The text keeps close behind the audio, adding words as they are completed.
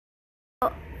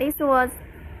This was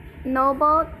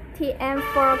novel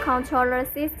TM-4 controller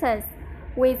systems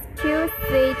with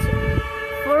two-seat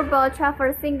football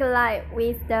traversing line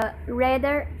with the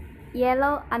red,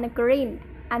 yellow, and green,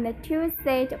 and a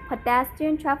two-seat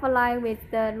pedestrian traffic line with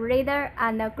the red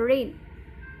and green,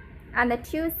 and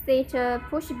two-seat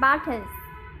push buttons.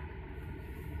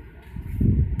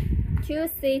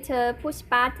 Two-seat push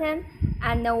button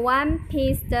and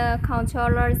one-piece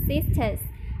controller systems,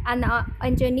 and an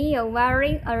engineer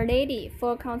wiring already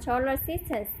for controller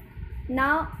systems.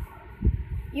 Now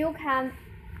you can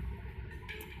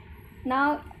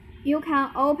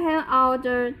open all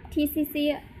the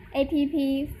TCC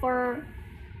app for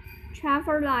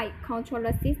traffic light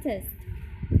controller systems.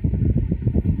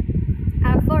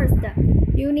 At first,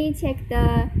 you need to check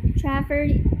the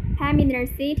traffic parameter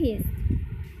settings.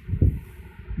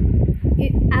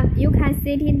 You can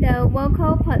set in the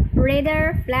vehicle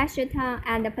radar flash tone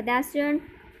and the pedestrian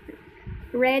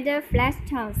radar flash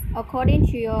tones according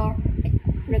to your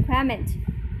requirement,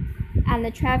 and the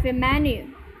traffic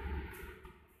menu,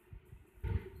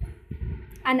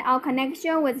 and our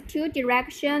connection with two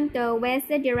directions, the west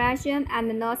direction and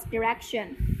the north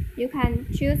direction. You can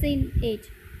choose it.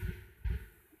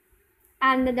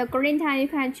 And the green time, you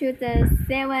can choose the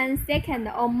 7 seconds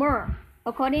or more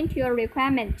according to your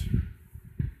requirement.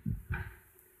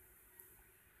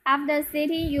 After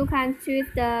setting, you can choose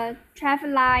the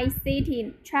traffic light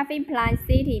setting, traffic plan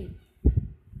setting,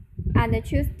 and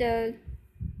choose the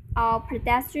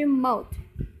pedestrian mode.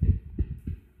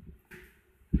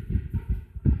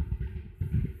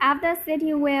 After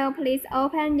setting well, please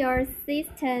open your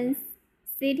system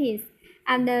settings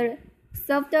and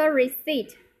software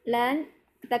reset. Then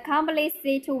the complete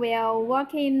set will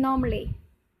working normally.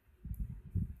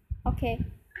 Okay,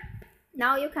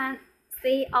 now you can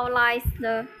see outlines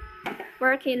the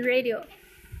working radio.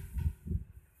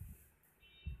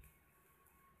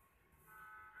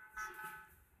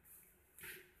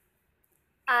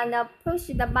 And push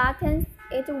the buttons,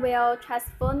 it will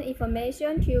transfer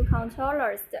information to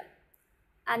controllers.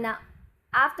 And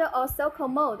after a circle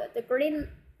mode, the green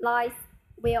lights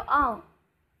will on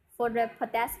for the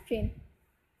pedestrian.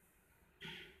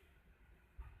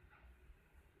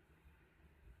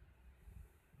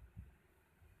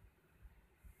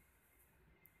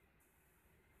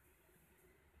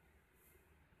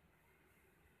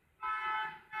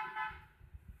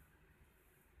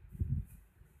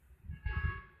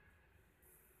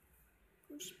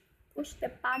 Push the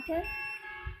button,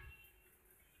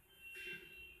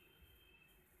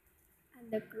 and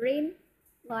the green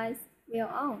lights will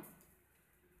on.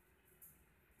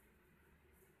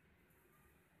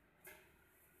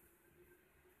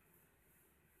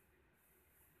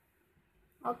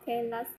 Okay, let's